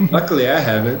 Luckily, I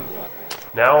haven't.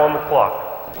 Now on the clock.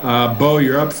 Bo,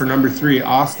 you're up for number 3.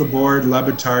 Off the board,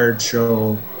 Lebatard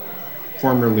Show,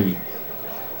 formerly.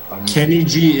 Kenny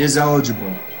G is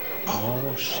eligible.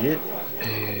 Oh shit!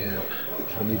 And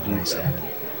Kenny G's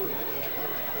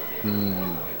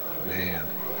man.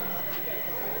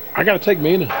 I gotta take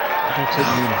Mina.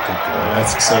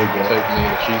 That's so good. Take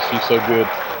Mina. She's so good,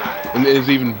 and is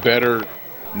even better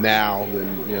now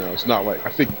than It's not like I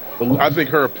think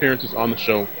her appearances on the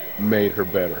show made her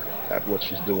better at what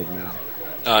she's doing now.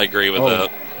 I agree with that.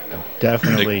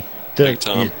 Definitely. Big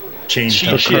time. She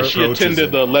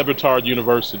attended the Lebatard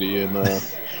University, and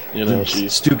she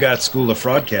Stugotz School of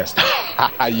Broadcasting.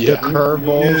 The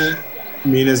curveballs.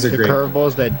 Mina's the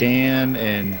curveballs that Dan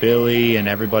and Billy and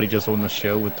everybody just on the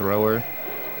show would throw her,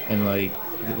 and like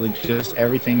just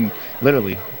everything,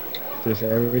 literally, just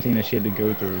everything that she had to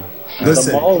go through.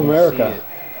 Listen, the Mall of America.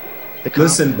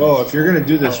 Listen, Bo, if you're gonna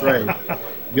do this right,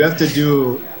 you have to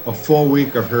do a full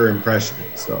week of her impression.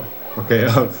 So, okay,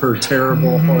 of her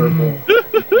terrible, horrible.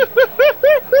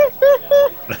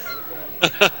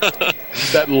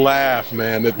 That laugh,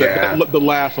 man. The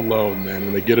laugh alone, man.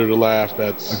 When they get her to laugh,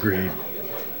 that's agreed.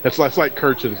 It's like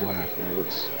Kirchen's laugh.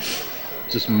 It's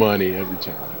just money every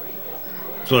time.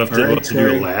 So we'll have to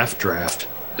do a laugh draft.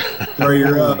 Or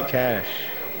you're up. Cash.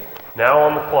 Now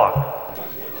on the clock.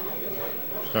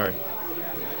 Sorry.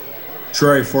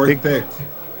 Troy, fourth pick.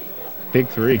 Big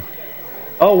three.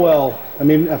 Oh well, I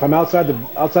mean, if I'm outside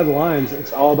the lines,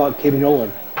 it's all about Katie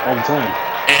Nolan all the time.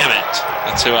 Damn it!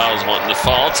 That's who I was wanting to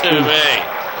fall to.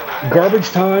 Me. Garbage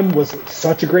Time was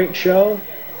such a great show,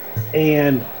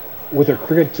 and with her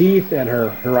crooked teeth and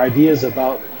her ideas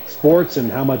about sports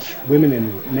and how much women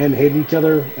and men hate each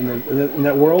other in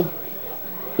that world,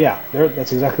 yeah,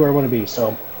 that's exactly where I want to be.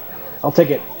 So, I'll take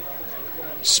it.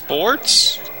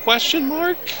 Sports? Question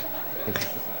mark?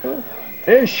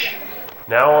 Ish.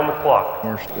 Now on the clock.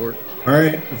 More sport. All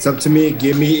right, it's up to me.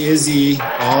 Give me Izzy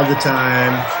all the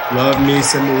time. Love me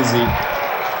some Izzy.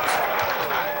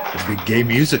 The big gay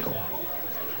musical.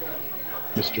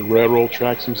 Mr. Railroad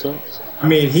Tracks himself. I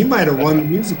mean, he might have won the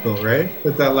musical, right?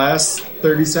 With that last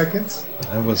 30 seconds?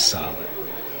 That was solid.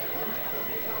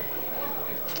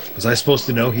 Was I supposed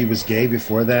to know he was gay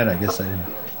before that? I guess I didn't.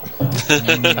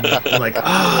 I'm like,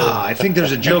 I think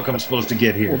there's a joke I'm supposed to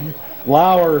get here.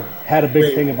 Lauer had a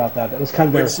big thing about that. That was kind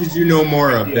of Which did you know more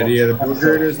of? That he had a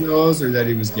booger in his nose or that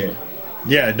he was gay?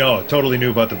 Yeah, no, totally knew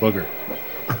about the booger.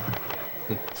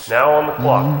 Now on the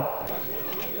clock.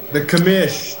 The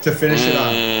commish to finish it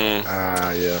off.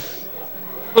 Yeah.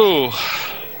 Ooh.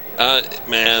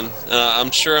 Man,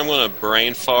 I'm sure I'm going to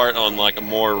brain fart on like a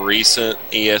more recent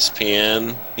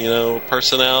ESPN,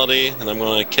 personality, and I'm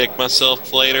going to kick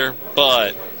myself later.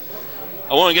 But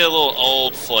I want to get a little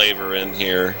old flavor in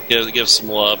here. Give some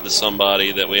love to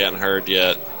somebody that we hadn't heard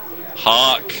yet.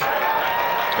 Mark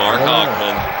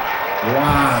Hawkman.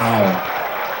 Wow.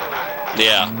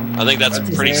 Yeah, I think that's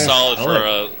pretty solid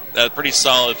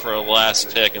for a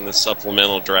last pick in the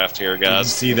supplemental draft here, guys.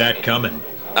 Didn't see that coming.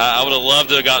 I would have loved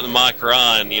to have gotten Mike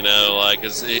Ryan,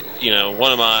 because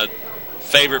one of my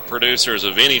favorite producers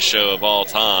of any show of all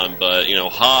time. But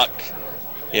Hawk,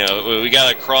 we got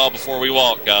to crawl before we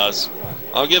walk, guys.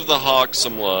 I'll give the Hawk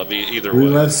some love either way. We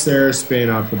left Sarah Spain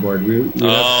off the board.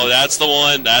 That's the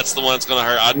one. That's the one that's going to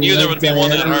hurt. I knew there would be one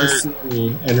that hurt.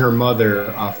 And her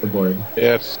mother off the board.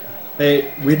 Yes.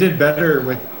 Hey, we did better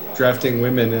with drafting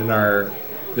women in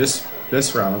this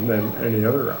round than any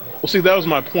other round. Well, see, that was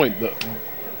my point.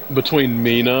 Between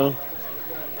Mina,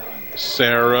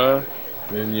 Sarah,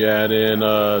 and you add in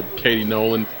Katie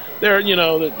Nolan,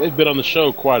 they've been on the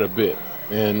show quite a bit.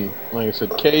 And like I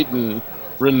said, Kate and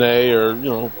Renee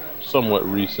are, somewhat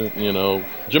recent.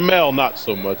 Jamel, not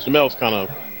so much. Jamel's kind of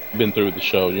been through the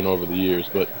show, over the years.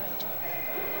 But,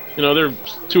 they're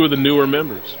two of the newer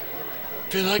members.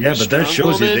 Like but that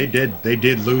shows you they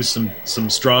did lose some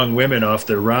strong women off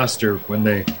their roster when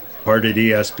they parted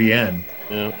ESPN.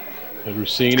 Yeah. And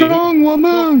Rossini. Strong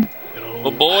woman.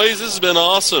 Well, boys, this has been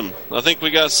awesome. I think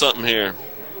we got something here.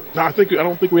 No, I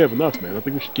don't think we have enough, man. I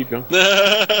think we should keep going.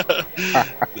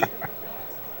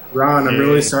 Ron, I'm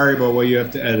really sorry about what you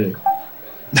have to edit.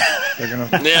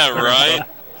 Yeah, right.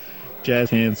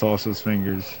 Jazz hand sauces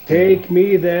fingers. Take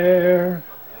me there.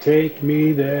 Take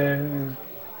me there.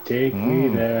 Take me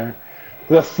there.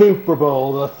 The Super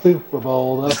Bowl, the Super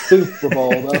Bowl, the Super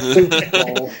Bowl, the Super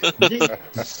Bowl.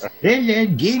 They're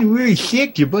getting really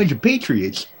sick, you bunch of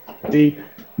patriots. See,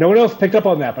 no one else picked up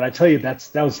on that, but I tell you, that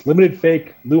was limited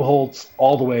fake Lou Holtz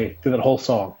all the way through that whole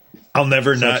song. I'll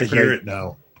never not hear it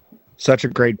now. Such a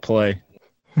great play.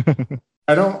 I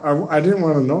didn't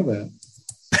want to know that.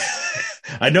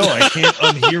 I know, I can't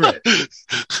unhear it.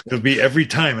 It'll be every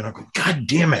time, and I'll go, God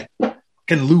damn it.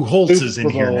 Lou Holtz is in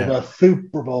here now. The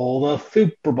Super Bowl, the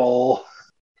Super Bowl.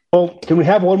 Well, can we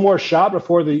have one more shot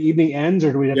before the evening ends,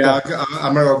 or do we have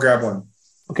I'm going to go grab one.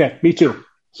 Okay, me too.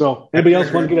 So anybody else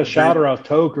want to get a shot or a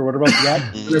toke or whatever else you got?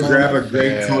 I'm going to grab a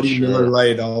Greg Cody Miller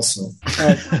Light also.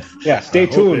 Yeah, stay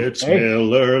tuned. It's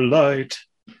Miller Light.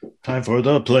 Time for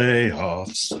the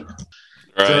playoffs.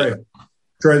 Right.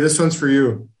 Troy, this one's for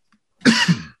you.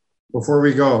 Before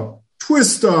we go,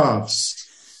 twist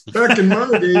offs. Back in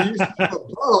my day, you used to have a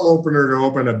bottle opener to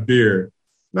open a beer.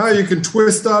 Now you can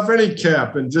twist off any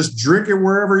cap and just drink it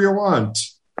wherever you want.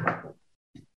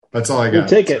 That's all I got. You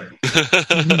take it.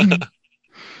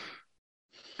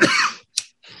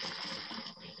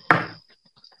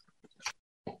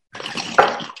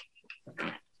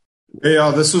 Hey,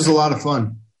 y'all, this was a lot of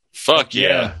fun. Fuck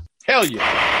yeah. Hell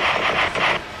yeah.